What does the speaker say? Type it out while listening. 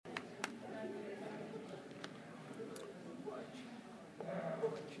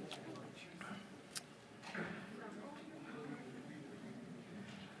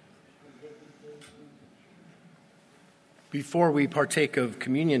Before we partake of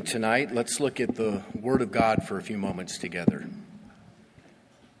communion tonight, let's look at the Word of God for a few moments together.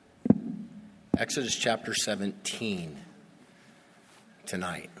 Exodus chapter 17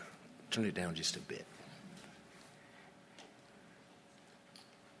 tonight. Turn it down just a bit.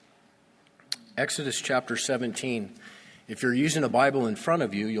 Exodus chapter 17. If you're using a Bible in front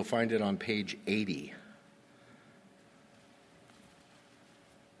of you, you'll find it on page 80.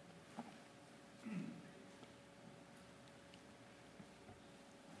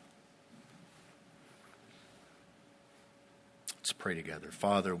 Let's pray together.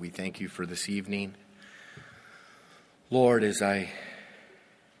 Father, we thank you for this evening. Lord, as I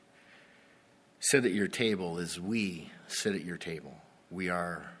sit at your table, as we sit at your table, we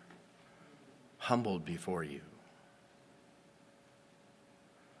are humbled before you.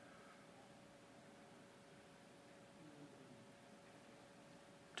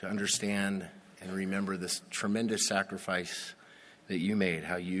 To understand and remember this tremendous sacrifice that you made,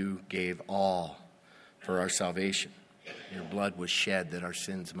 how you gave all for our salvation. Your blood was shed that our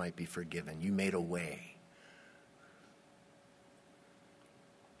sins might be forgiven. You made a way.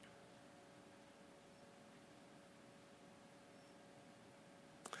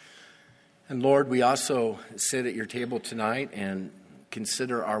 And Lord, we also sit at your table tonight and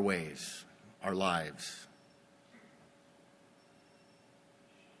consider our ways, our lives.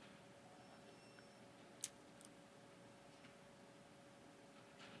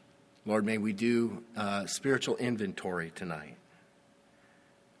 Lord, may we do spiritual inventory tonight.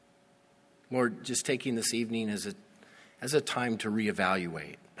 Lord, just taking this evening as a time to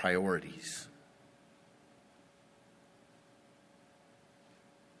reevaluate priorities.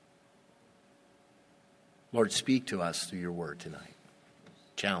 Lord, speak to us through your word tonight.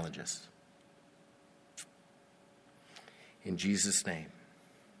 Challenge us. In Jesus' name,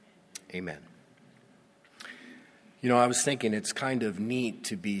 amen. You know, I was thinking it's kind of neat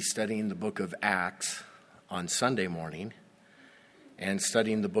to be studying the book of Acts on Sunday morning and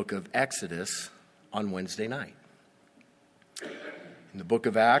studying the book of Exodus on Wednesday night. In the book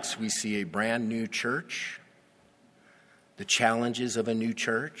of Acts, we see a brand new church, the challenges of a new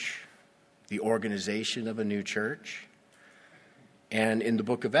church, the organization of a new church. And in the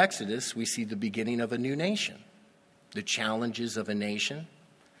book of Exodus, we see the beginning of a new nation, the challenges of a nation,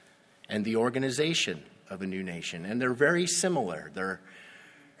 and the organization of a new nation. And they're very similar. They're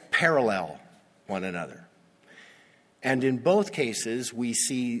parallel one another. And in both cases, we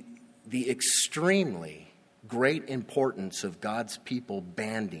see the extremely great importance of God's people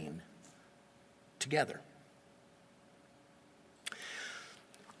banding together.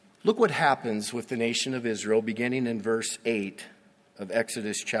 Look what happens with the nation of Israel beginning in verse 8 of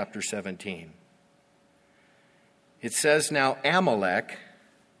Exodus chapter 17. It says, "Now Amalek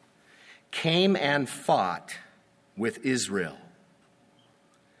came and fought with Israel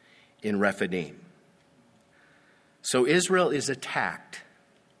in Rephidim." So Israel is attacked.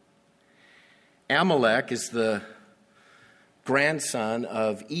 Amalek is the grandson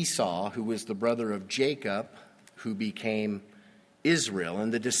of Esau, who was the brother of Jacob, who became Israel.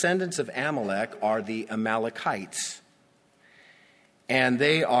 And the descendants of Amalek are the Amalekites. And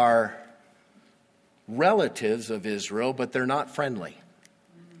they are relatives of Israel, but they're not friendly.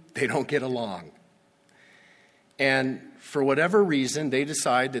 They don't get along. And for whatever reason, they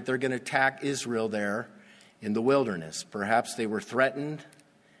decide that they're going to attack Israel there in the wilderness. Perhaps they were threatened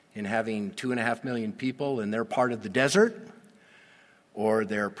in having 2.5 million people in their part of the desert, or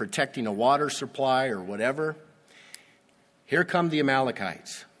they're protecting a water supply or whatever. Here come the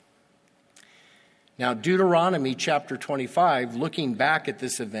Amalekites. Now, Deuteronomy chapter 25, looking back at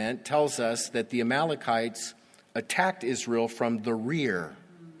this event, tells us that the Amalekites attacked Israel from the rear.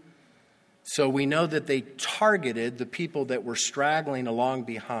 So we know that they targeted the people that were straggling along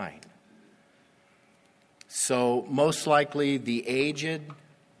behind. So most likely the aged,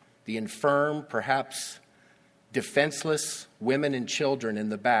 the infirm, perhaps defenseless women and children in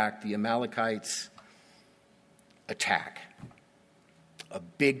the back, the Amalekites attack. A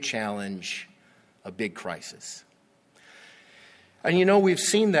big challenge, a big crisis. And you know, we've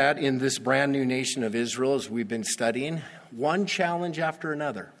seen that in this brand new nation of Israel as we've been studying. One challenge after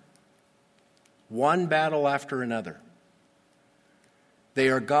another. One battle after another. They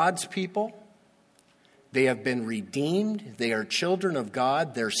are God's people. They have been redeemed. They are children of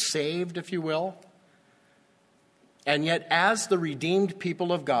God. They're saved, if you will. And yet, as the redeemed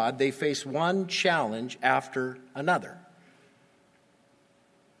people of God, they face one challenge after another.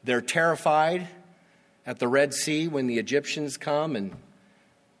 They're terrified at the Red Sea when the Egyptians come and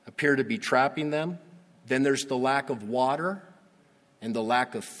appear to be trapping them. Then there's the lack of water and the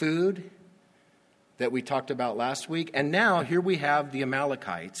lack of food. that we talked about last week. And now here we have the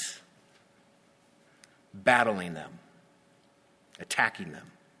Amalekites battling them, attacking them,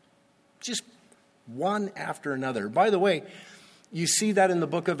 just one after another. By the way, you see that in the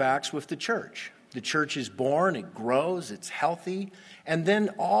book of Acts with the church. The church is born, it grows, it's healthy, and then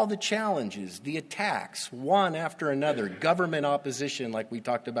all the challenges, the attacks, one after another, government opposition like we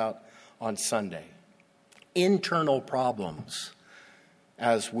talked about on Sunday, internal problems,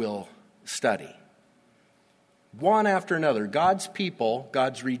 as we'll study. One after another, God's people,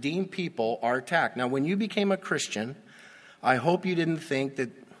 God's redeemed people are attacked. Now, when you became a Christian, I hope you didn't think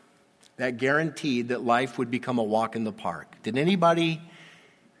that guaranteed that life would become a walk in the park. Did anybody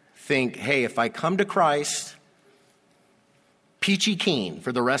think, hey, if I come to Christ, peachy keen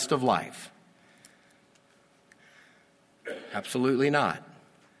for the rest of life? Absolutely not.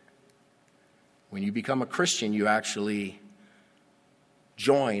 When you become a Christian, you actually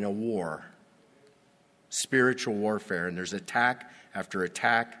join a war, spiritual warfare, and there's attack after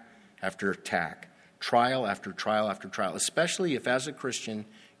attack after attack, trial after trial after trial, especially if as a Christian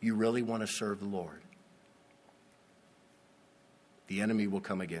you really want to serve the Lord. The enemy will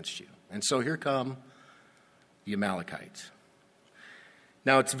come against you. And so here come the Amalekites.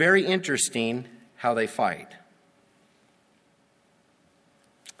 Now it's very interesting how they fight.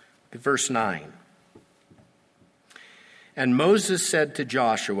 Look at verse 9. And Moses said to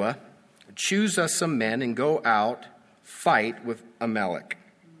Joshua, choose us some men and go out, fight with Amalek.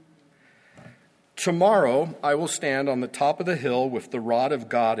 Tomorrow I will stand on the top of the hill with the rod of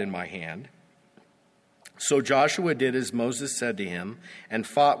God in my hand. So Joshua did as Moses said to him and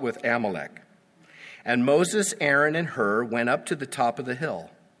fought with Amalek. And Moses, Aaron, and Hur went up to the top of the hill.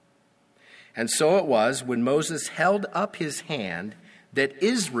 And so it was when Moses held up his hand that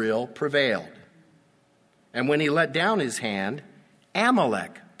Israel prevailed. And when he let down his hand,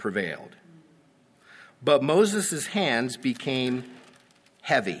 Amalek prevailed. But Moses' hands became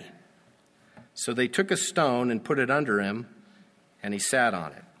heavy. So they took a stone and put it under him, and he sat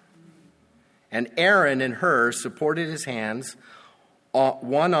on it. And Aaron and Hur supported his hands,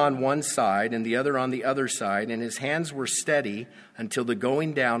 one on one side and the other on the other side, and his hands were steady until the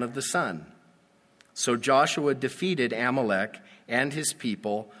going down of the sun. So Joshua defeated Amalek and his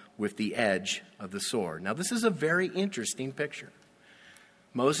people with the edge of the sword. Now, this is a very interesting picture.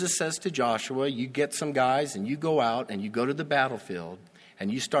 Moses says to Joshua, you get some guys and you go out and you go to the battlefield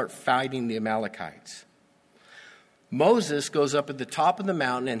and you start fighting the Amalekites. Moses goes up at the top of the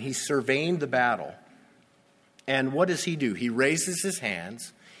mountain and he's surveying the battle. And what does he do? He raises his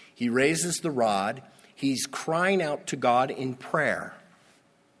hands. He raises the rod. He's crying out to God in prayer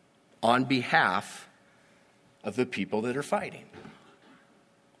on behalf of the people that are fighting.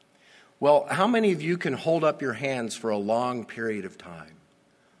 Well, how many of you can hold up your hands for a long period of time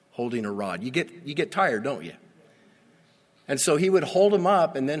holding a rod? You get tired, don't you? And so he would hold them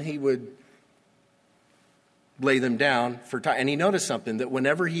up and then he would lay them down for time. And he noticed something, that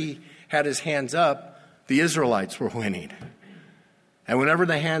whenever he had his hands up, the Israelites were winning. And whenever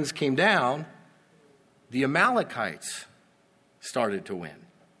the hands came down, the Amalekites started to win.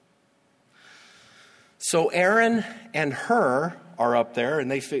 So Aaron and Hur are up there,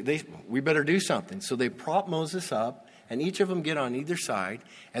 and we better do something. So they prop Moses up, and each of them get on either side,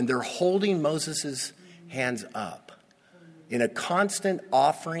 and they're holding Moses' hands up in a constant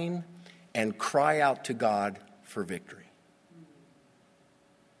offering and cry out to God for victory.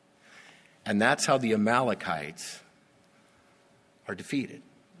 And that's how the Amalekites are defeated.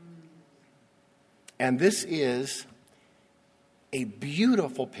 And this is a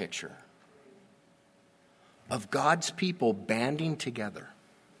beautiful picture of God's people banding together,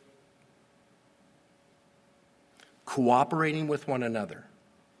 cooperating with one another,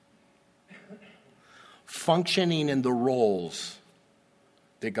 functioning in the roles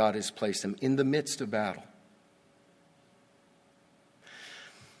that God has placed them in the midst of battle.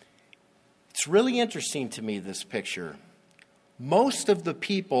 It's really interesting to me, this picture. Most of the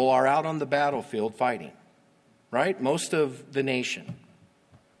people are out on the battlefield fighting, right? Most of the nation.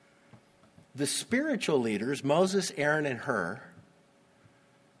 The spiritual leaders, Moses, Aaron, and Hur,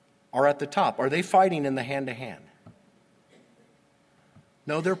 are at the top. Are they fighting in the hand-to-hand?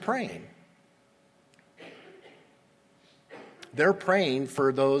 No, they're praying. They're praying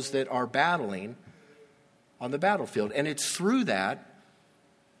for those that are battling on the battlefield. And it's through that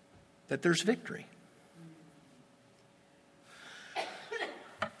there's victory.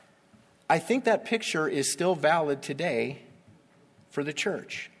 I think that picture is still valid today for the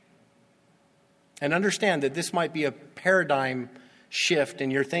church. And understand that this might be a paradigm shift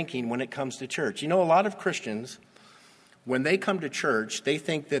in your thinking when it comes to church. You know, a lot of Christians, when they come to church, they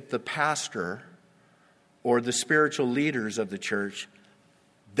think that the pastor or the spiritual leaders of the church,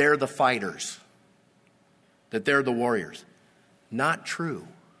 they're the fighters, that they're the warriors. Not true.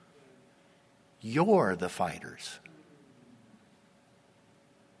 You're the fighters.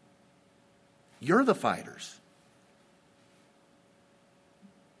 You're the fighters.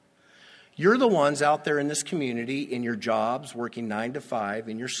 You're the ones out there in this community, in your jobs, working 9 to 5,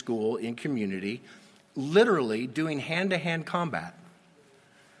 in your school, in community, literally doing hand-to-hand combat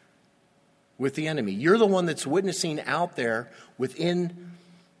with the enemy. You're the one that's witnessing out there within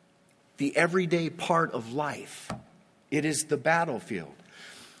the everyday part of life. It is the battlefield.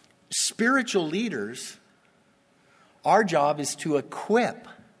 Spiritual leaders, our job is to equip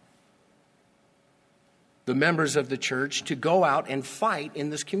the members of the church to go out and fight in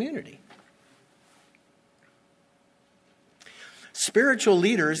this community. Spiritual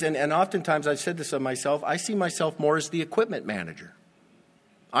leaders, and oftentimes I've said this of myself, I see myself more as the equipment manager.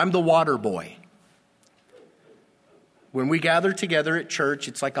 I'm the water boy. When we gather together at church,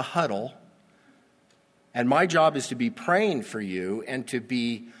 it's like a huddle. And my job is to be praying for you and to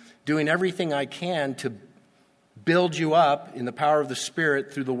be doing everything I can to build you up in the power of the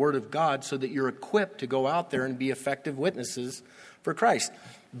Spirit through the Word of God so that you're equipped to go out there and be effective witnesses for Christ.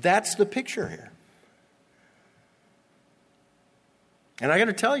 That's the picture here. And I got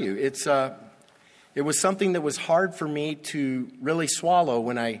to tell you, it was something that was hard for me to really swallow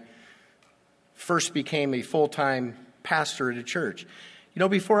when I first became a full-time pastor at a church. You know,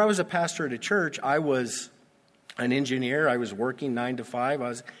 before I was a pastor at a church, I was an engineer. I was working 9 to 5.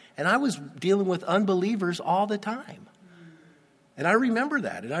 I was dealing with unbelievers all the time. And I remember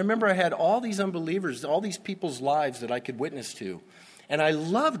that. And I remember I had all these unbelievers, all these people's lives that I could witness to. And I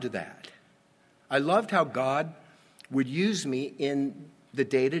loved that. I loved how God would use me in the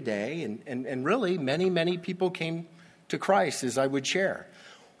day-to-day. And really, many, many people came to Christ as I would share.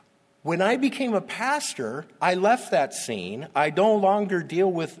 When I became a pastor, I left that scene. I no longer deal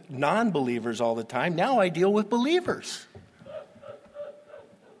with non-believers all the time. Now I deal with believers.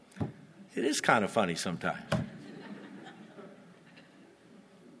 It is kind of funny sometimes.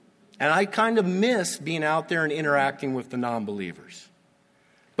 And I kind of miss being out there and interacting with the non-believers.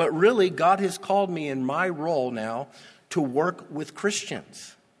 But really, God has called me in my role now to work with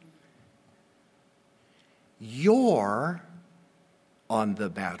Christians. You're on the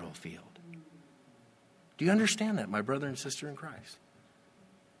battlefield. Do you understand that, my brother and sister in Christ?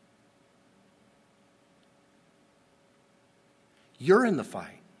 You're in the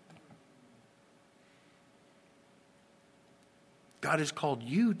fight. God has called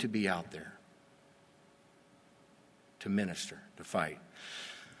you to be out there, to minister, to fight.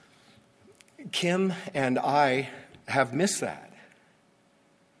 Kim and I have missed that.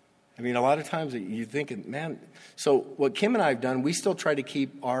 I mean, a lot of times you think, man, so what Kim and I have done, we still try to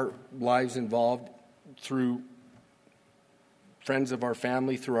keep our lives involved through friends of our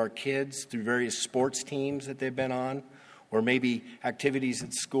family, through our kids, through various sports teams that they've been on, or maybe activities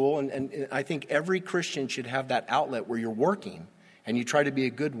at school. And I think every Christian should have that outlet where you're working and you try to be a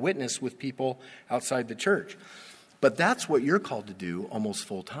good witness with people outside the church. But that's what you're called to do almost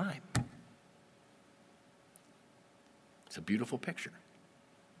full time. It's a beautiful picture.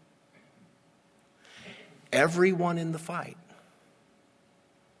 Everyone in the fight.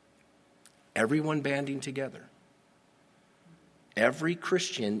 Everyone banding together. Every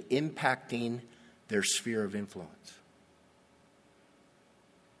Christian impacting their sphere of influence.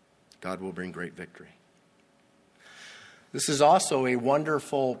 God will bring great victory. This is also a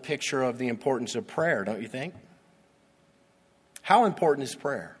wonderful picture of the importance of prayer, don't you think? How important is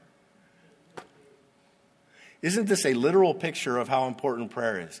prayer? Isn't this a literal picture of how important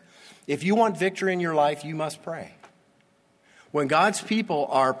prayer is? If you want victory in your life, you must pray. When God's people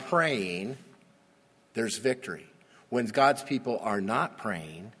are praying, there's victory. When God's people are not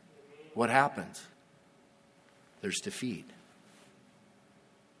praying, what happens? There's defeat.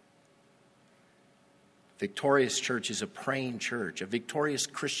 Victorious Church is a praying church. A victorious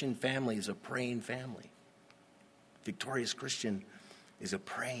Christian family is a praying family. Victorious Christian is a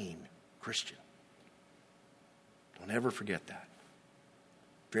praying Christian. Don't ever forget that.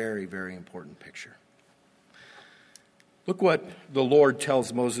 Very, very important picture. Look what the Lord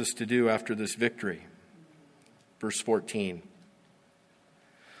tells Moses to do after this victory. Verse 14.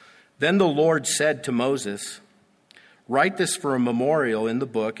 Then the Lord said to Moses, "Write this for a memorial in the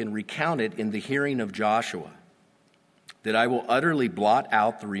book and recount it in the hearing of Joshua, that I will utterly blot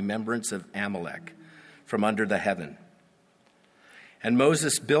out the remembrance of Amalek from under the heaven." And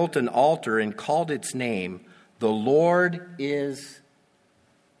Moses built an altar and called its name, "The Lord is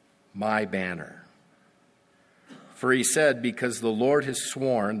my banner." For he said, because the Lord has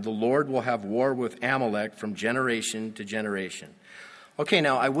sworn, the Lord will have war with Amalek from generation to generation. Okay,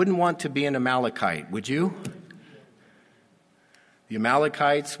 now I wouldn't want to be an Amalekite, would you? The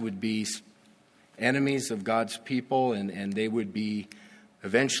Amalekites would be enemies of God's people, and they would be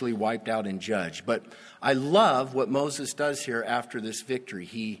eventually wiped out and judged. But I love what Moses does here after this victory.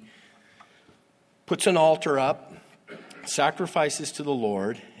 He puts an altar up, sacrifices to the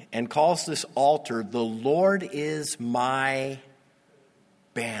Lord, and calls this altar, "The Lord is my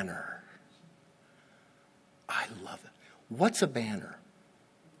banner." I love it. What's a banner?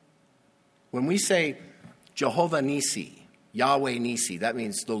 When we say Jehovah Nisi, Yahweh Nisi, that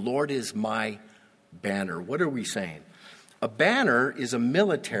means the Lord is my banner. What are we saying? A banner is a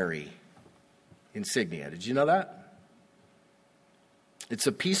military insignia. Did you know that? It's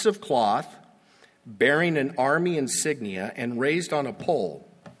a piece of cloth bearing an army insignia and raised on a pole.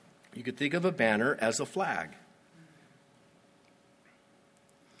 You could think of a banner as a flag.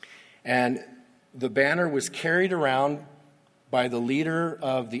 And the banner was carried around by the leader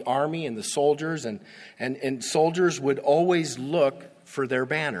of the army and the soldiers, and soldiers would always look for their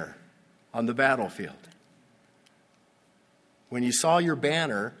banner on the battlefield. When you saw your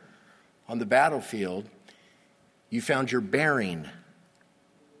banner on the battlefield, you found your bearing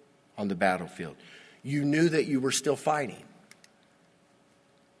on the battlefield. You knew that you were still fighting.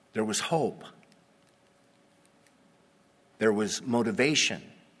 There was hope. There was motivation.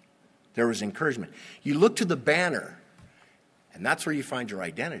 There was encouragement. You look to the banner, and that's where you find your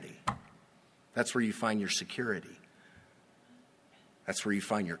identity. That's where you find your security. That's where you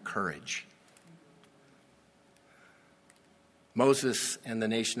find your courage. Moses and the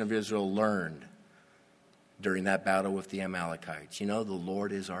nation of Israel learned during that battle with the Amalekites, the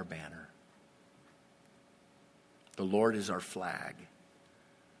Lord is our banner. The Lord is our flag.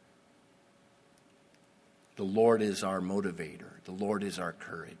 The Lord is our motivator. The Lord is our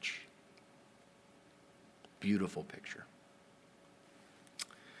courage. Beautiful picture.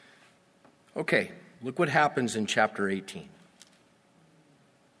 Okay, look what happens in chapter 18.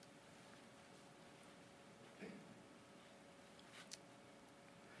 It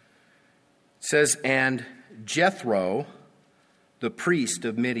says, and Jethro, the priest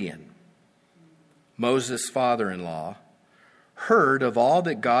of Midian, Moses' father-in-law, heard of all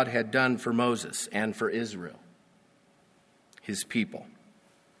that God had done for Moses and for Israel, his people,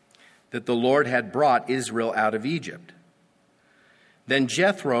 that the Lord had brought Israel out of Egypt. Then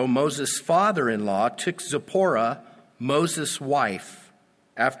Jethro, Moses' father-in-law, took Zipporah, Moses' wife,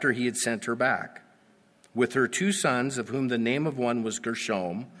 after he had sent her back, with her 2 sons, of whom the name of one was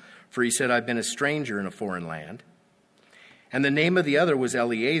Gershom, for he said, I've been a stranger in a foreign land. And the name of the other was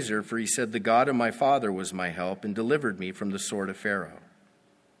Eleazar, for he said, the God of my father was my help and delivered me from the sword of Pharaoh.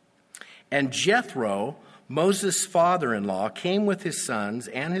 And Jethro, Moses' father-in-law, came with his sons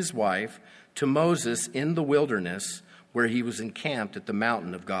and his wife to Moses in the wilderness, where he was encamped at the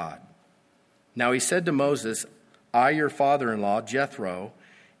mountain of God. Now he said to Moses, I, your father-in-law, Jethro,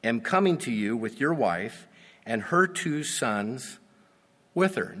 am coming to you with your wife and her 2 sons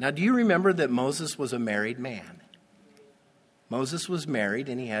with her. Now, do you remember that Moses was a married man? Moses was married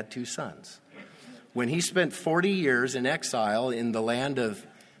and he had 2 sons. When he spent 40 years in exile in the land of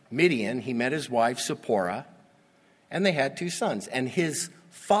Midian, he met his wife Zipporah, and they had 2 sons. And his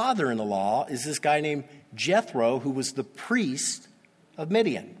father-in-law is this guy named Jethro, who was the priest of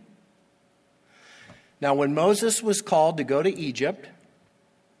Midian. Now, when Moses was called to go to Egypt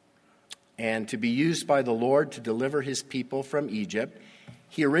and to be used by the Lord to deliver his people from Egypt,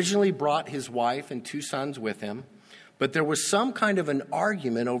 he originally brought his wife and 2 sons with him, but there was some kind of an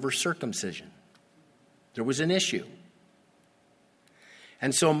argument over circumcision. There was an issue.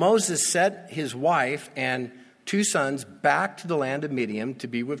 And so Moses sent his wife and 2 sons back to the land of Midian to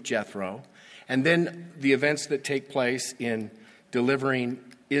be with Jethro, and then the events that take place in delivering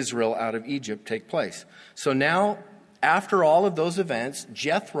Israel out of Egypt take place. So now, after all of those events,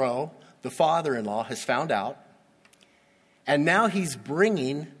 Jethro, the father-in-law, has found out, and now he's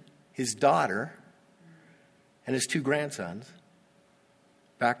bringing his daughter and his 2 grandsons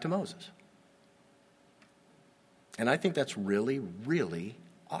back to Moses. And I think that's really, really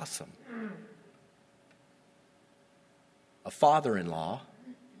awesome. A father-in-law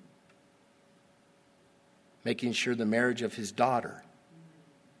making sure the marriage of his daughter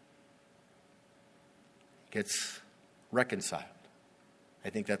gets reconciled.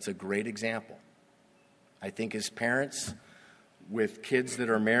 I think that's a great example. I think as parents with kids that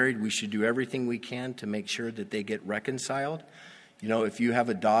are married, we should do everything we can to make sure that they get reconciled. You know, if you have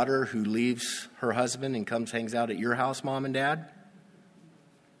a daughter who leaves her husband and hangs out at your house, mom and dad,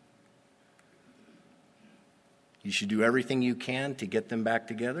 You should do everything you can to get them back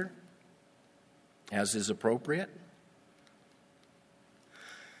together, as is appropriate.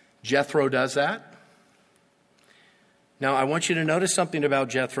 Jethro does that. Now, I want you to notice something about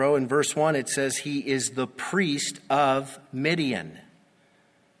Jethro. In verse 1, it says he is the priest of Midian.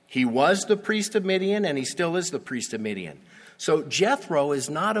 He was the priest of Midian, and he still is the priest of Midian. So Jethro is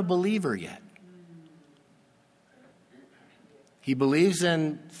not a believer yet. He believes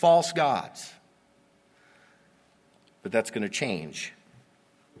in false gods. But that's going to change.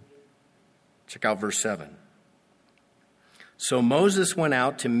 Check out verse 7. So Moses went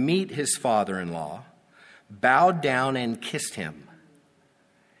out to meet his father-in-law, bowed down and kissed him.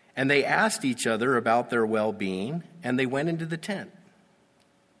 And they asked each other about their well-being, and they went into the tent.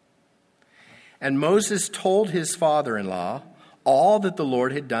 And Moses told his father-in-law all that the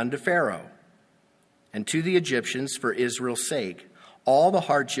Lord had done to Pharaoh and to the Egyptians for Israel's sake, all the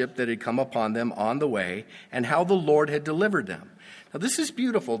hardship that had come upon them on the way, and how the Lord had delivered them. Now, this is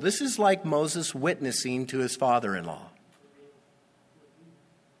beautiful. This is like Moses witnessing to his father-in-law.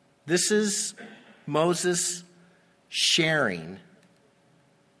 This is Moses sharing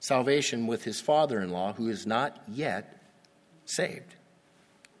salvation with his father-in-law, who is not yet saved.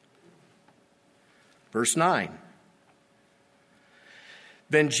 Verse 9.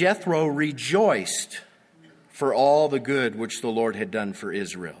 Then Jethro rejoiced for all the good which the Lord had done for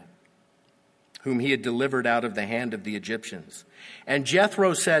Israel, whom he had delivered out of the hand of the Egyptians. And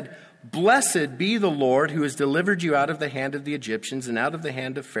Jethro said, Blessed be the Lord who has delivered you out of the hand of the Egyptians and out of the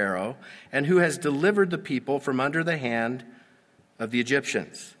hand of Pharaoh, and who has delivered the people from under the hand of the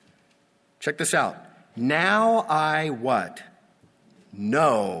Egyptians. Check this out. Now I what?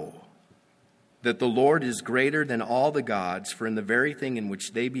 Know that the Lord is greater than all the gods, for in the very thing in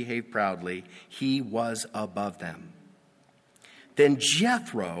which they behave proudly, he was above them. Then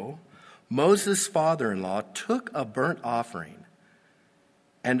Jethro, Moses' father-in-law, took a burnt offering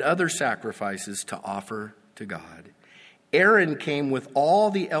and other sacrifices to offer to God. Aaron came with all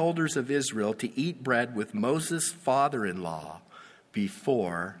the elders of Israel to eat bread with Moses' father-in-law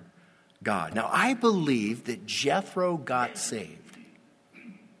before God. Now, I believe that Jethro got saved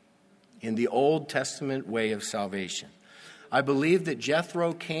in the Old Testament way of salvation. I believe that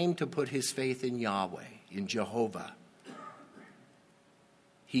Jethro came to put his faith in Yahweh, in Jehovah.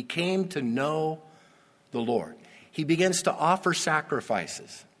 He came to know the Lord. He begins to offer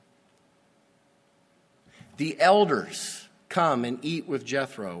sacrifices. The elders come and eat with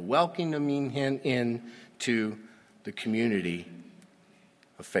Jethro, welcoming him into the community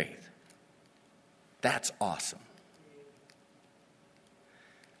of faith. That's awesome.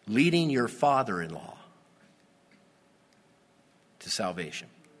 Leading your father-in-law to salvation.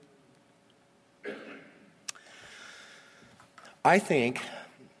 I think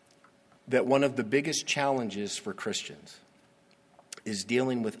that one of the biggest challenges for Christians is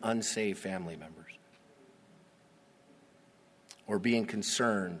dealing with unsaved family members or being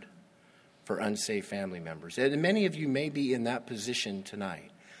concerned for unsaved family members. And many of you may be in that position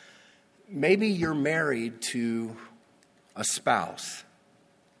tonight. Maybe you're married to a spouse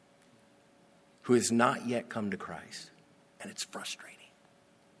who has not yet come to Christ, and it's frustrating.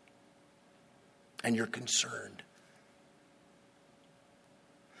 And you're concerned.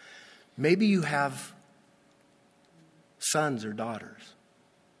 Maybe you have sons or daughters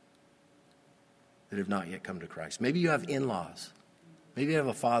that have not yet come to Christ. Maybe you have in-laws. Maybe you have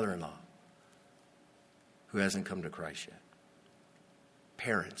a father-in-law who hasn't come to Christ yet.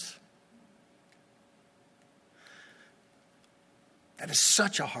 Parents. That is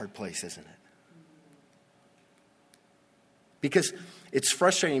such a hard place, isn't it? Because it's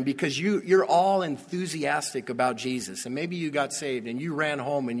frustrating because you're all enthusiastic about Jesus. And maybe you got saved and you ran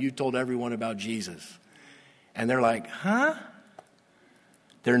home and you told everyone about Jesus. And they're like, huh?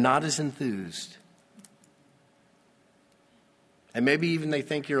 They're not as enthused. And maybe even they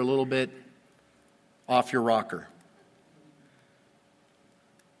think you're a little bit off your rocker.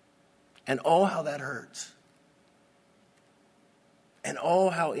 And oh, how that hurts. And oh,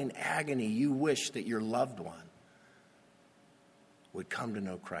 how in agony you wish that your loved one would come to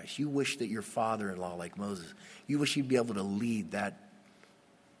know Christ. You wish that your father-in-law, like Moses, you wish you'd be able to lead that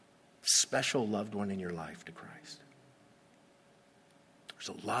special loved one in your life to Christ.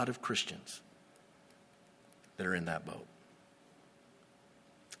 There's a lot of Christians that are in that boat.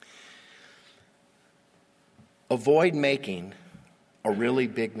 Avoid making a really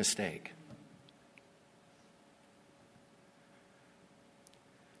big mistake.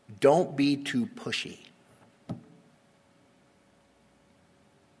 Don't be too pushy.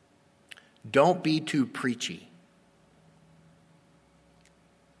 Don't be too preachy.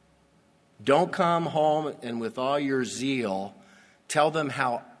 Don't come home and with all your zeal tell them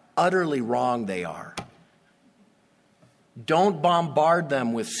how utterly wrong they are. Don't bombard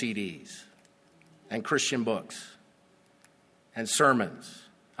them with CDs and Christian books and sermons.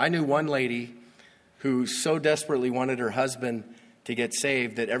 I knew one lady who so desperately wanted her husband to get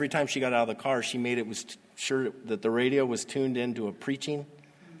saved that every time she got out of the car, she made it was sure that the radio was tuned into a preaching,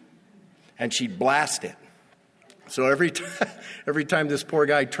 and she'd blast it. So every time this poor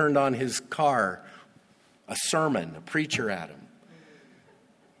guy turned on his car, a sermon, a preacher at him.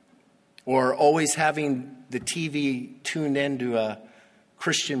 Or always having the TV tuned into a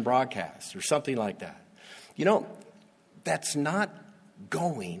Christian broadcast or something like that. You know, that's not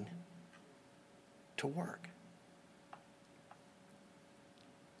going to work.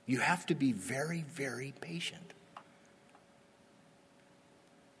 You have to be very, very patient.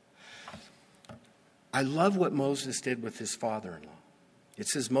 I love what Moses did with his father-in-law. It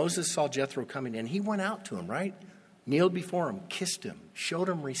says Moses saw Jethro coming and he went out to him, right? Kneeled before him, kissed him, showed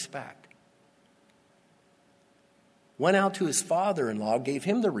him respect. Went out to his father-in-law, gave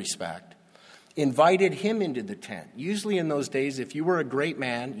him the respect, invited him into the tent. Usually in those days, if you were a great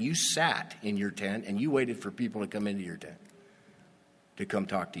man, you sat in your tent and you waited for people to come into your tent to come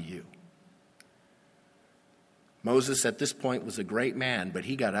talk to you. Moses at this point was a great man, but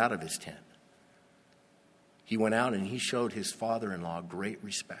he got out of his tent. He went out and he showed his father-in-law great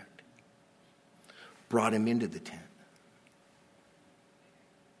respect. Brought him into the tent.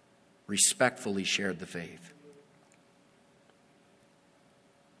 Respectfully shared the faith.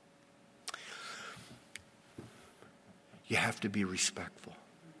 You have to be respectful.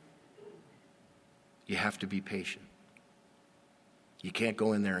 You have to be patient. You can't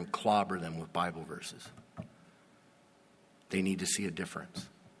go in there and clobber them with Bible verses. They need to see a difference.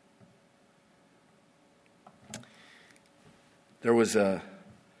 There was a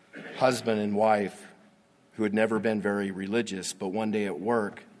husband and wife who had never been very religious, but one day at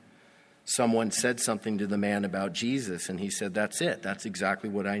work, someone said something to the man about Jesus, and he said, "That's it. That's exactly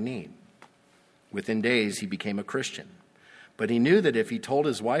what I need." Within days, he became a Christian. But he knew that if he told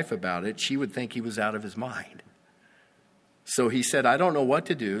his wife about it, she would think he was out of his mind. So he said, "I don't know what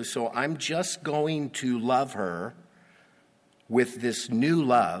to do, so I'm just going to love her with this new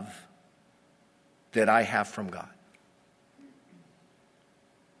love that I have from God."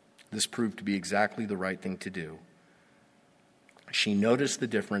 This proved to be exactly the right thing to do. She noticed the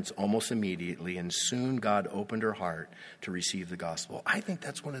difference almost immediately, and soon God opened her heart to receive the gospel. I think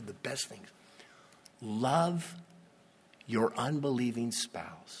that's one of the best things. Love your unbelieving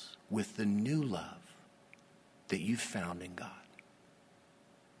spouse with the new love that you've found in God.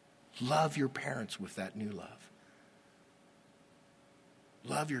 Love your parents with that new love.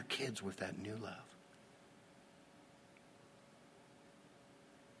 Love your kids with that new love.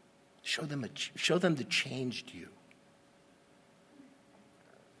 Show them the changed you.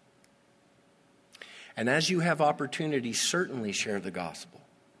 And as you have opportunity, certainly share the gospel.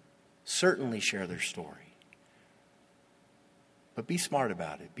 Certainly share their story. But be smart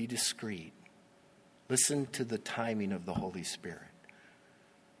about it. Be discreet. Listen to the timing of the Holy Spirit.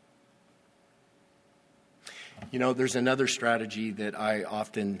 You know, there's another strategy that I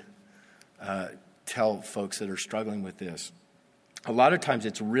often tell folks that are struggling with this. A lot of times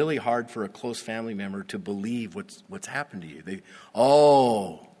it's really hard for a close family member to believe what's happened to you.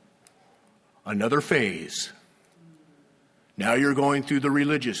 Another phase. Now you're going through the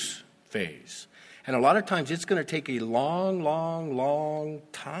religious phase. And a lot of times it's going to take a long, long, long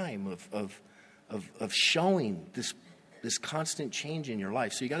time of showing this constant change in your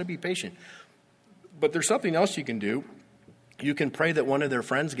life. So you got to be patient. But there's something else you can do. You can pray that one of their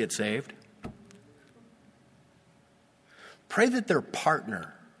friends gets saved. Pray that their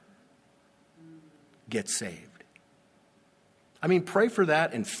partner gets saved. I mean, pray for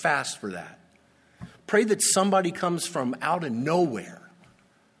that and fast for that. Pray that somebody comes from out of nowhere,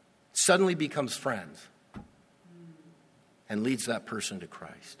 suddenly becomes friends, and leads that person to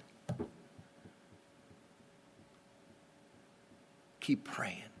Christ. Keep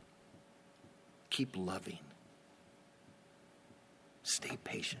praying. Keep loving. Stay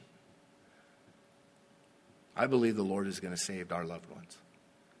patient. I believe the Lord is going to save our loved ones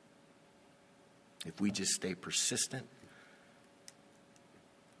if we just stay persistent.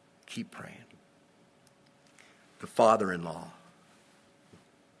 Keep praying. The father-in-law,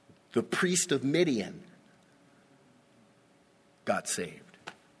 the priest of Midian, got saved.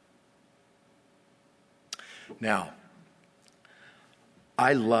 Now,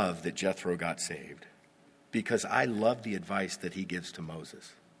 I love that Jethro got saved because I love the advice that he gives to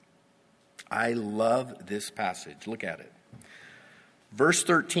Moses. I love this passage. Look at it. Verse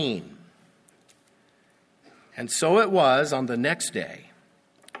 13. And so it was on the next day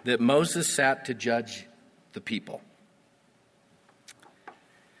that Moses sat to judge the people.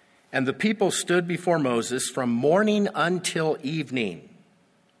 And the people stood before Moses from morning until evening.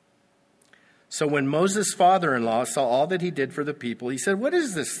 So when Moses' father-in-law saw all that he did for the people, he said, "What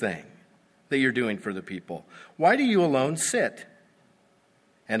is this thing that you're doing for the people? Why do you alone sit?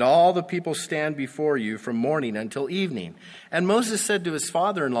 And all the people stand before you from morning until evening." And Moses said to his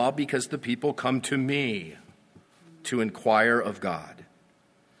father-in-law, "Because the people come to me to inquire of God.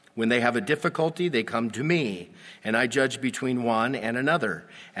 When they have a difficulty, they come to me, and I judge between one and another,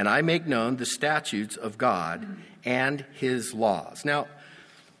 and I make known the statutes of God and his laws." Now,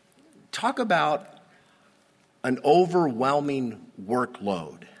 talk about an overwhelming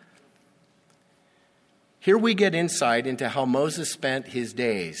workload. Here we get insight into how Moses spent his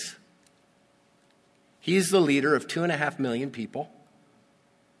days. He's the leader of 2.5 million people.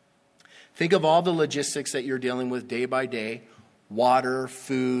 Think of all the logistics that you're dealing with day by day: water,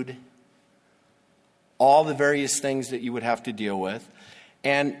 food, all the various things that you would have to deal with.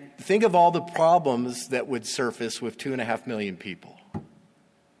 And think of all the problems that would surface with 2.5 million people.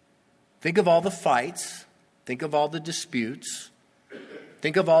 Think of all the fights. Think of all the disputes.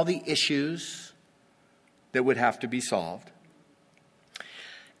 Think of all the issues that would have to be solved.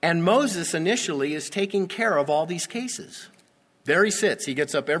 And Moses initially is taking care of all these cases. There he sits. He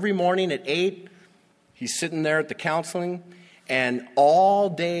gets up every morning at 8. He's sitting there at the counseling. And all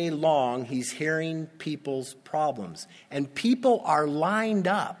day long, he's hearing people's problems. And people are lined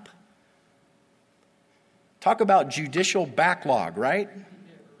up. Talk about judicial backlog, right?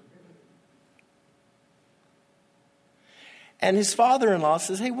 And his father-in-law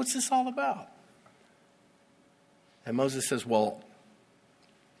says, "Hey, what's this all about?" And Moses says, "Well,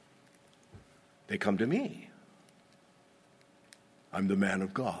 they come to me. I'm the man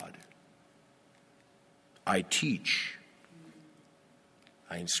of God. I teach.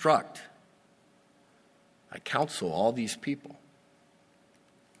 I instruct. I counsel all these people."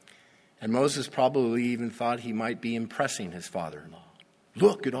 And Moses probably even thought he might be impressing his father-in-law.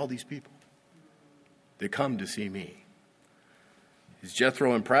 "Look at all these people. They come to see me." Is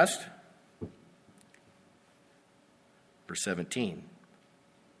Jethro impressed? Verse 17.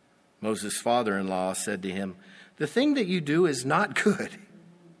 Moses' father-in-law said to him, "The thing that you do is not good.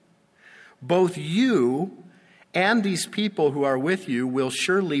 Both you and these people who are with you will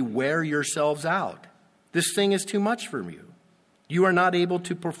surely wear yourselves out. This thing is too much for you. You are not able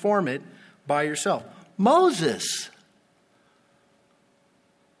to perform it by yourself." Moses,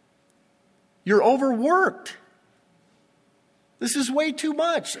 you're overworked. This is way too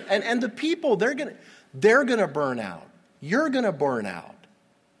much. And the people, they're gonna burn out. You're gonna burn out.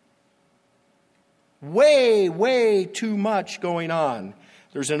 Way too much going on.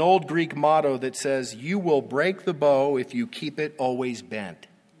 There's an old Greek motto that says, "You will break the bow if you keep it always bent."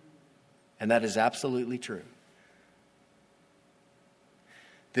 And that is absolutely true.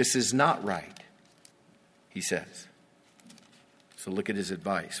 This is not right, he says. So look at his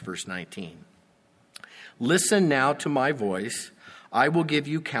advice, verse 19. "Listen now to my voice. I will give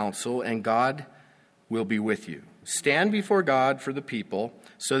you counsel, and God will be with you. Stand before God for the people,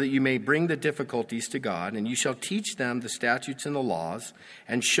 so that you may bring the difficulties to God, and you shall teach them the statutes and the laws,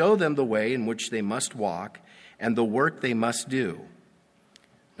 and show them the way in which they must walk, and the work they must do."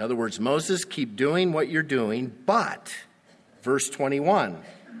 In other words, Moses, keep doing what you're doing, but, verse 21,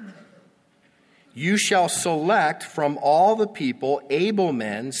 "You shall select from all the people able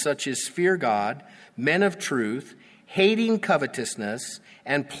men, such as fear God, men of truth, hating covetousness,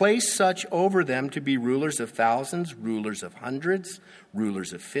 and place such over them to be rulers of thousands, rulers of hundreds,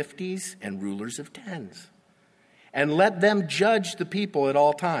 rulers of 50s, and rulers of 10s. And let them judge the people at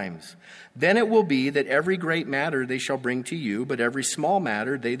all times. Then it will be that every great matter they shall bring to you, but every small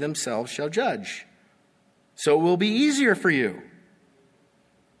matter they themselves shall judge. So it will be easier for you.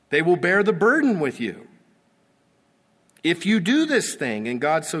 They will bear the burden with you. If you do this thing, and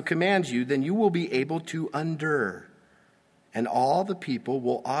God so commands you, then you will be able to endure. And all the people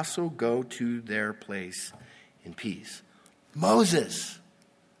will also go to their place in peace." Moses,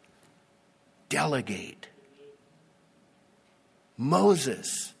 delegate.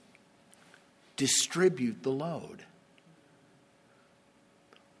 Moses, distribute the load.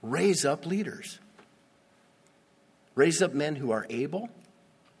 Raise up leaders. Raise up men who are able.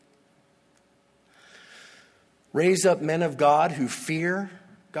 Raise up men of God who fear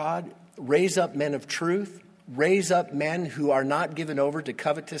God. Raise up men of truth. Raise up men who are not given over to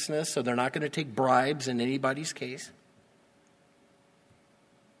covetousness, so they're not going to take bribes in anybody's case.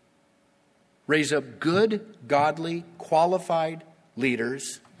 Raise up good, godly, qualified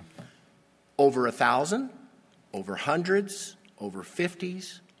leaders, over 1,000, over hundreds, over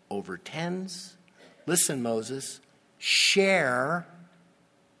 50s, over 10s. Listen, Moses, share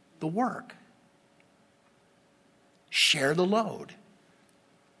the work. Share the load.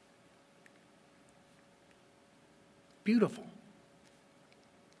 Beautiful.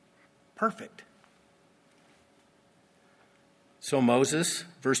 Perfect. So Moses,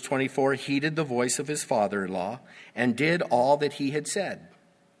 verse 24, heeded the voice of his father-in-law and did all that he had said.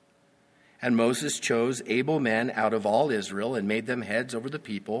 And Moses chose able men out of all Israel and made them heads over the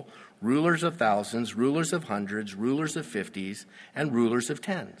people, rulers of thousands, rulers of hundreds, rulers of 50s, and rulers of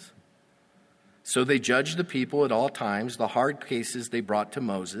 10s. So they judged the people at all times. The hard cases they brought to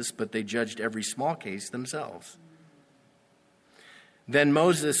Moses, but they judged every small case themselves. Then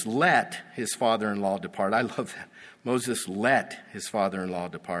Moses let his father-in-law depart. I love that. Moses let his father-in-law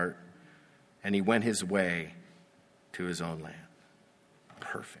depart, and he went his way to his own land.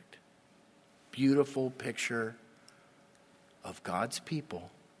 Perfect. Beautiful picture of God's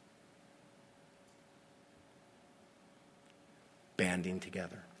people banding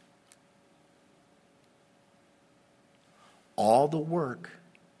together. All the work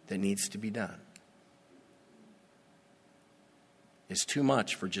that needs to be done is too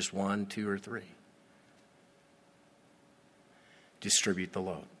much for just 1, 2, or 3. Distribute the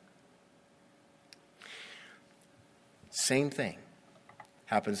load. Same thing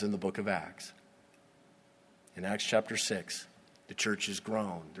happens in the book of Acts. In Acts chapter 6, the church has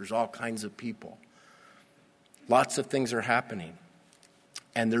grown. There's all kinds of people. Lots of things are happening.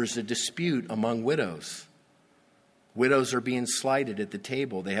 And there's a dispute among widows. Widows are being slighted at the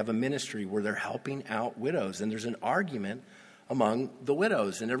table. They have a ministry where they're helping out widows. And there's an argument among the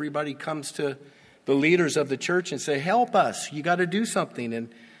widows. And everybody comes to the leaders of the church and say, help us. You got to do something. And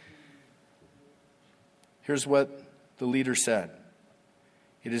here's what the leader said.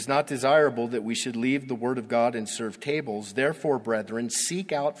 It is not desirable that we should leave the word of God and serve tables. Therefore, brethren,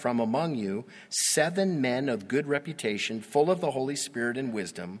 seek out from among you 7 men of good reputation, full of the Holy Spirit and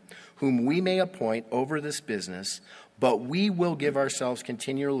wisdom, whom we may appoint over this business, but we will give ourselves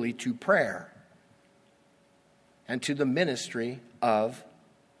continually to prayer and to the ministry of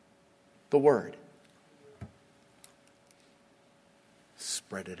the word.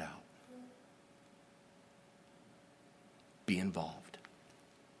 Spread it out. Be involved.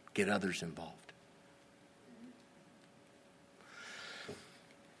 Get others involved.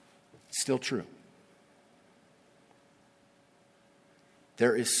 Still true.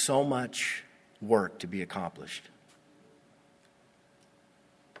 There is so much work to be accomplished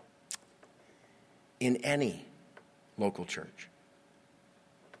in any local church.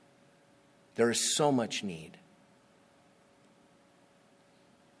 There is so much need.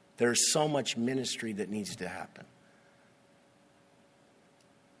 There is so much ministry that needs to happen.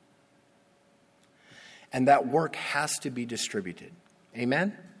 And that work has to be distributed.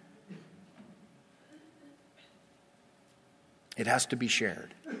 Amen? It has to be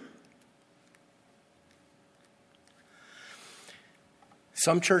shared.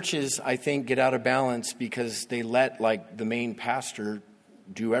 Some churches, I think, get out of balance because they let, the main pastor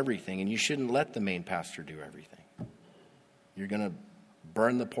do everything. And you shouldn't let the main pastor do everything. You're going to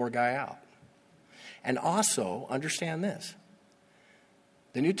burn the poor guy out. And also, understand this.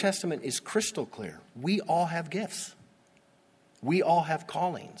 The New Testament is crystal clear. We all have gifts. We all have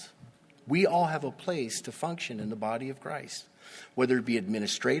callings. We all have a place to function in the body of Christ. Whether it be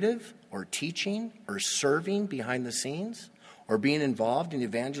administrative or teaching or serving behind the scenes or being involved in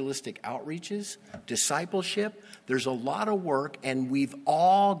evangelistic outreaches, discipleship, there's a lot of work and we've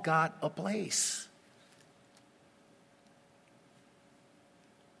all got a place.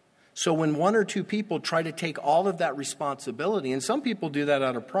 So when 1 or 2 people try to take all of that responsibility, and some people do that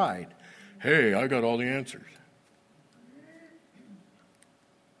out of pride. Hey, I got all the answers.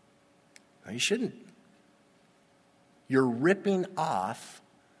 No, you shouldn't. You're ripping off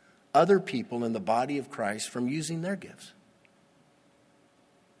other people in the body of Christ from using their gifts,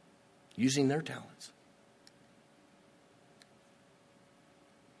 using their talents.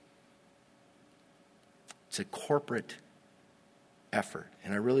 It's a corporate effort.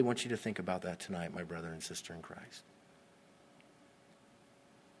 And I really want you to think about that tonight, my brother and sister in Christ.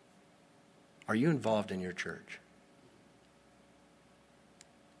 Are you involved in your church?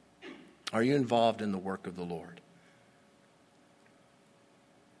 Are you involved in the work of the Lord?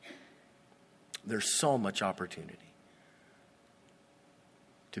 There's so much opportunity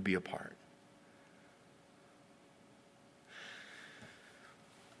to be a part.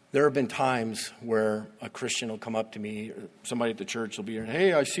 There have been times where a Christian will come up to me, or somebody at the church will be here,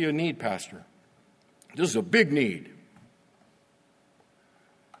 hey, I see a need, Pastor. This is a big need.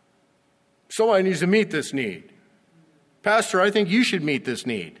 Somebody needs to meet this need. Pastor, I think you should meet this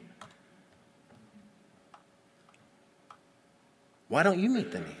need. Why don't you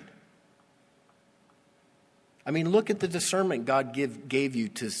meet the need? I mean, look at the discernment God gave you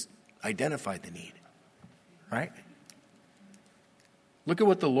to identify the need, right? Look at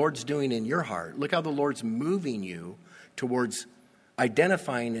what the Lord's doing in your heart. Look how the Lord's moving you towards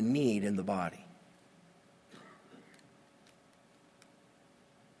identifying a need in the body.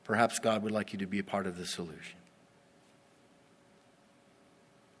 Perhaps God would like you to be a part of the solution.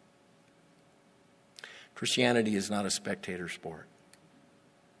 Christianity is not a spectator sport.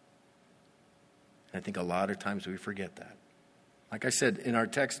 I think a lot of times we forget that. Like I said, in our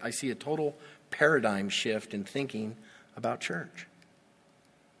text, I see a total paradigm shift in thinking about church.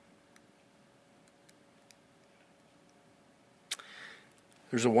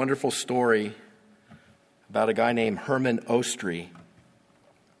 There's a wonderful story about a guy named Herman Ostry.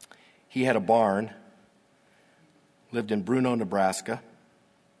 He had a barn, lived in Bruno, Nebraska,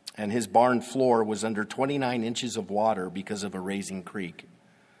 and his barn floor was under 29 inches of water because of a raising creek.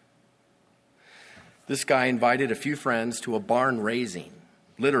 This guy invited a few friends to a barn raising.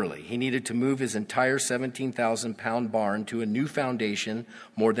 Literally, he needed to move his entire 17,000-pound barn to a new foundation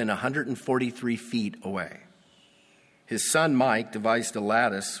more than 143 feet away. His son Mike devised a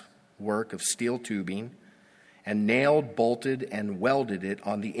lattice work of steel tubing and nailed, bolted, and welded it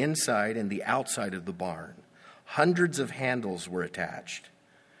on the inside and the outside of the barn. Hundreds of handles were attached.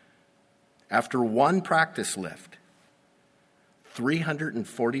 After one practice lift,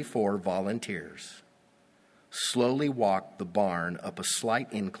 344 volunteers slowly walked the barn up a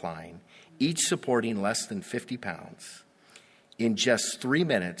slight incline, each supporting less than 50 pounds. In just 3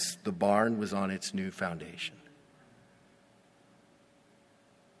 minutes, the barn was on its new foundation.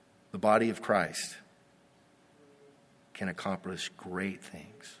 The body of Christ can accomplish great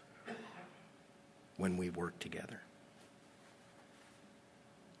things when we work together.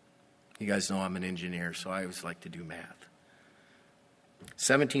 You guys know I'm an engineer, so I always like to do math.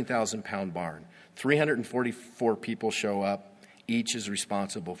 17,000-pound barn. 344 people show up. Each is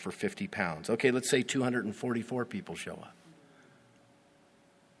responsible for 50 pounds. Okay, let's say 244 people show up.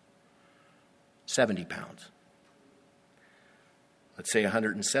 70 pounds. Let's say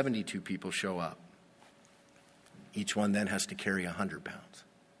 172 people show up. Each one then has to carry 100 pounds.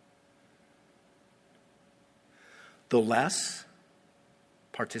 The less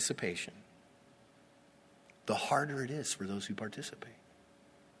participation, the harder it is for those who participate.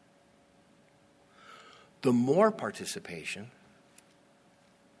 The more participation,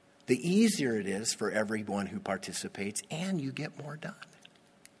 the easier it is for everyone who participates, and you get more done.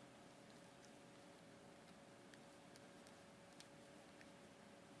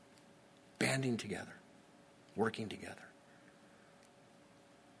 Banding together, working together.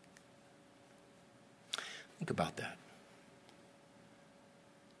 Think about that.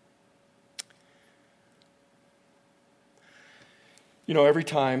 You know, every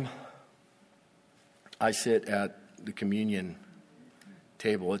time I sit at the communion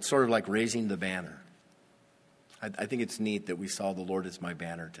table, it's sort of like raising the banner. I think it's neat that we saw the Lord is my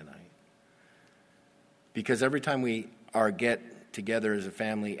banner tonight. Because every time we get together as a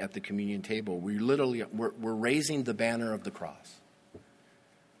family at the communion table, we're raising the banner of the cross.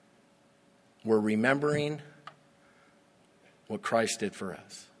 We're remembering what Christ did for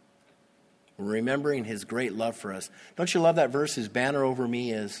us. We're remembering his great love for us. Don't you love that verse? His banner over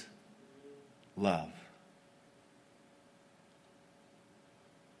me is love.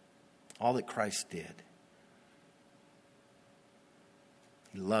 All that Christ did.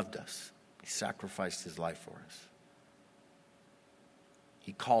 He loved us. He sacrificed his life for us.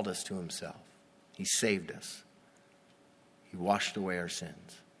 He called us to himself. He saved us. He washed away our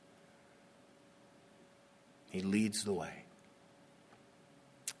sins. He leads the way.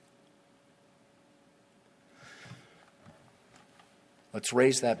 Let's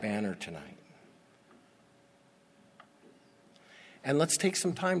raise that banner tonight. And let's take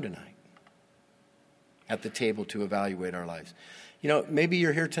some time tonight at the table to evaluate our lives. You know, maybe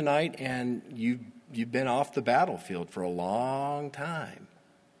you're here tonight and you've been off the battlefield for a long time.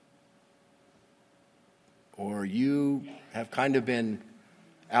 Or you have kind of been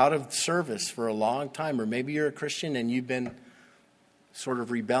out of service for a long time. Or maybe you're a Christian and you've been sort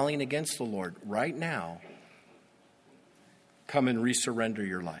of rebelling against the Lord. Right now, come and resurrender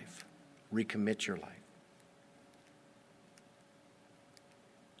your life. Recommit your life.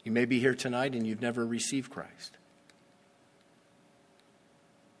 You may be here tonight and you've never received Christ.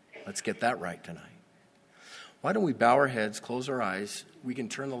 Let's get that right tonight. Why don't we bow our heads, close our eyes. We can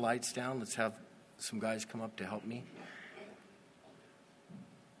turn the lights down. Let's have some guys come up to help me.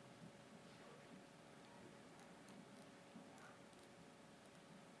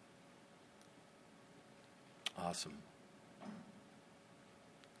 Awesome.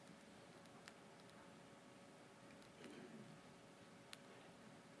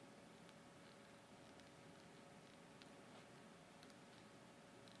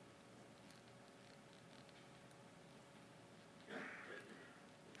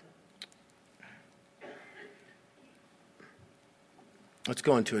 Let's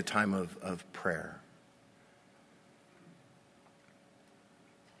go into a time of prayer.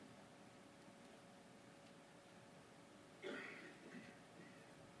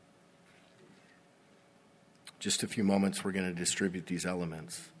 Just a few moments, we're going to distribute these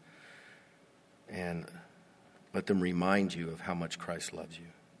elements and let them remind you of how much Christ loves you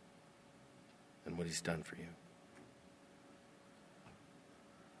and what he's done for you.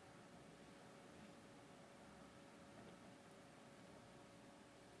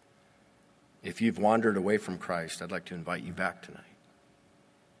 If you've wandered away from Christ, I'd like to invite you back tonight.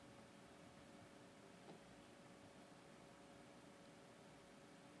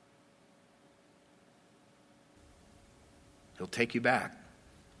 He'll take you back.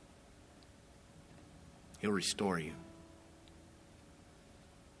 He'll restore you.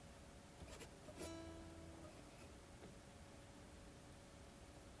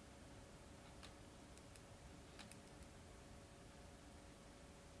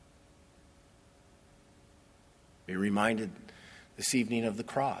 Be reminded this evening of the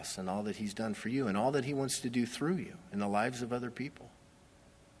cross and all that he's done for you and all that he wants to do through you in the lives of other people.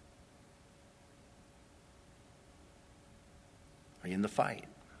 Are you in the fight?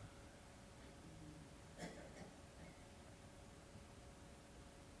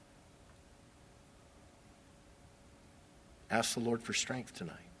 Ask the Lord for strength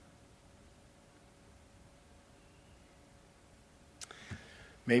tonight.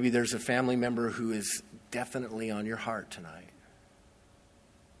 Maybe there's a family member who is definitely on your heart tonight.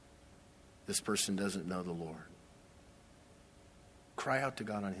 This person doesn't know the Lord. Cry out to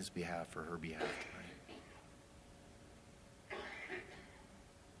God on his behalf or her behalf tonight.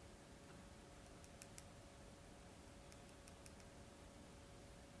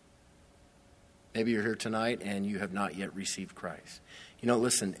 Maybe you're here tonight and you have not yet received Christ. You know,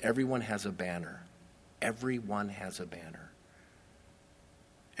 listen, everyone has a banner. Everyone has a banner.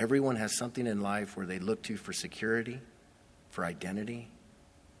 Everyone has something in life where they look to for security, for identity.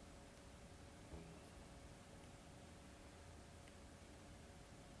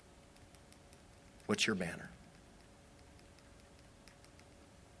 What's your banner?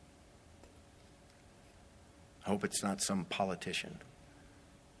 I hope it's not some politician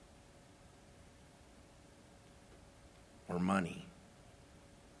or money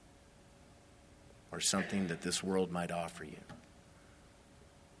or something that this world might offer you.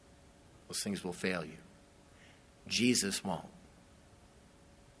 Those things will fail you. Jesus won't.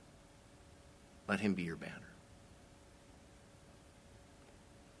 Let him be your banner.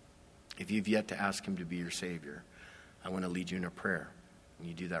 If you've yet to ask him to be your Savior, I want to lead you in a prayer. And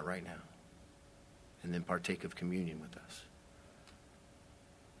you do that right now. And then partake of communion with us.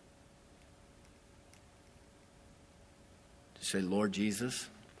 To say, Lord Jesus,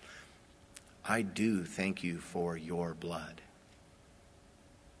 I do thank you for your blood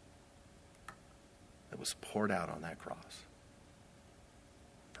that was poured out on that cross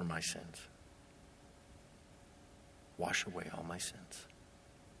for my sins. Wash away all my sins.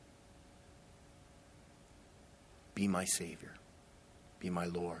 Be my Savior. Be my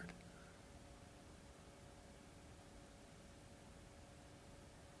Lord.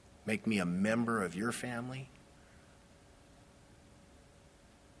 Make me a member of your family.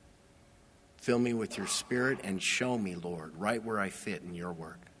 Fill me with your Spirit and show me, Lord, right where I fit in your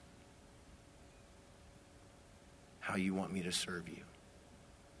work. How you want me to serve you.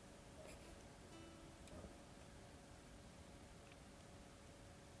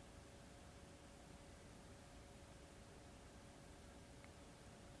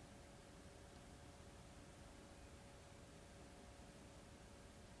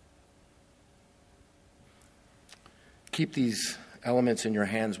 Keep these elements in your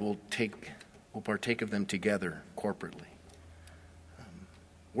hands. We'll partake of them together corporately.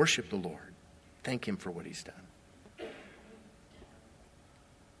 Worship the Lord. Thank him for what he's done.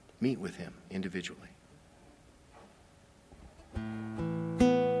 Meet with him individually.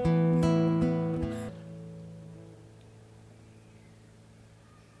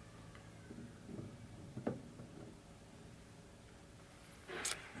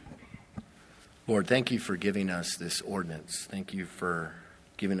 Lord, thank you for giving us this ordinance. Thank you for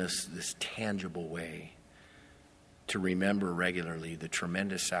giving us this tangible way to remember regularly the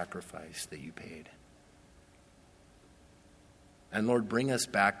tremendous sacrifice that you paid. And Lord, bring us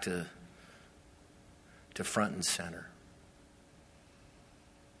back to to front and center.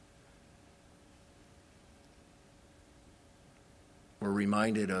 We're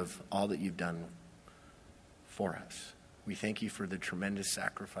reminded of all that you've done for us. We thank you for the tremendous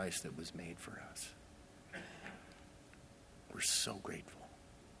sacrifice that was made for us. We're so grateful.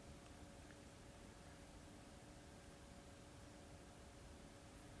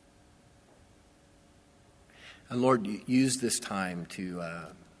 And Lord, use this time to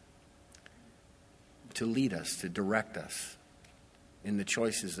lead us, to direct us in the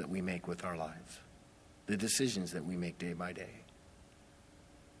choices that we make with our lives, the decisions that we make day by day.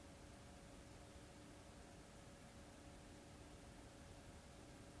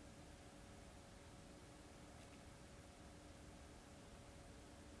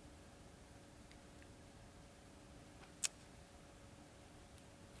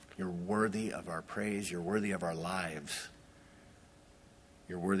 You're worthy of our praise. You're worthy of our lives.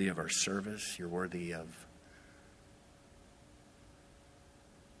 You're worthy of our service. You're worthy of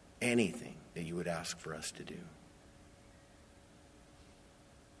anything that you would ask for us to do.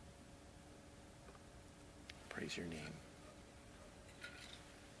 Praise your name.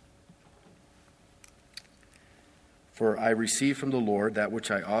 For I received from the Lord that which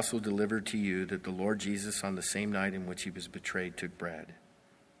I also delivered to you, that the Lord Jesus, on the same night in which he was betrayed, took bread.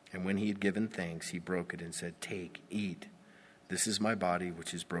 And when he had given thanks, he broke it and said, "Take, eat. This is my body,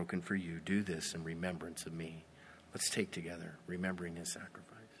 which is broken for you. Do this in remembrance of me." Let's take together, remembering his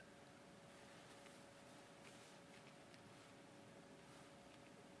sacrifice.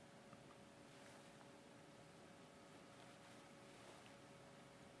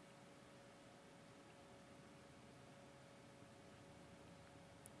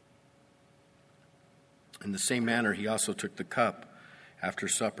 In the same manner, he also took the cup after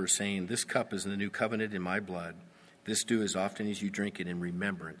supper, saying, "This cup is the new covenant in my blood. This do as often as you drink it in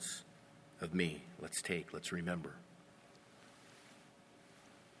remembrance of me." Let's remember.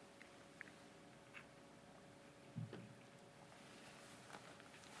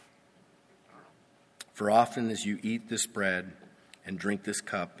 For often as you eat this bread and drink this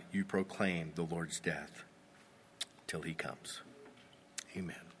cup, you proclaim the Lord's death till he comes.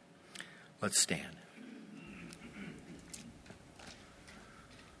 Amen. Let's stand.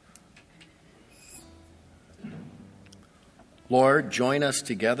 Lord, join us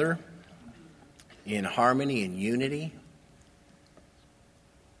together in harmony and unity.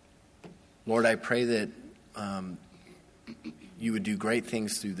 Lord, I pray that you would do great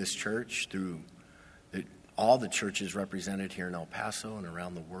things through this church, through all the churches represented here in El Paso and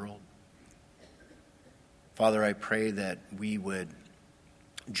around the world. Father, I pray that we would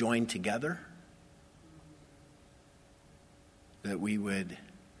join together, that we would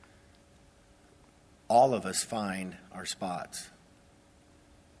all of us find our spots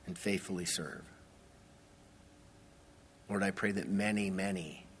and faithfully serve. Lord, I pray that many,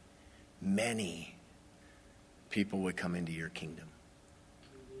 many, many people would come into your kingdom.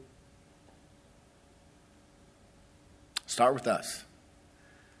 Start with us.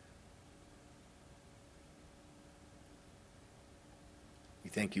 We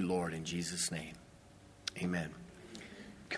thank you, Lord, in Jesus' name. Amen.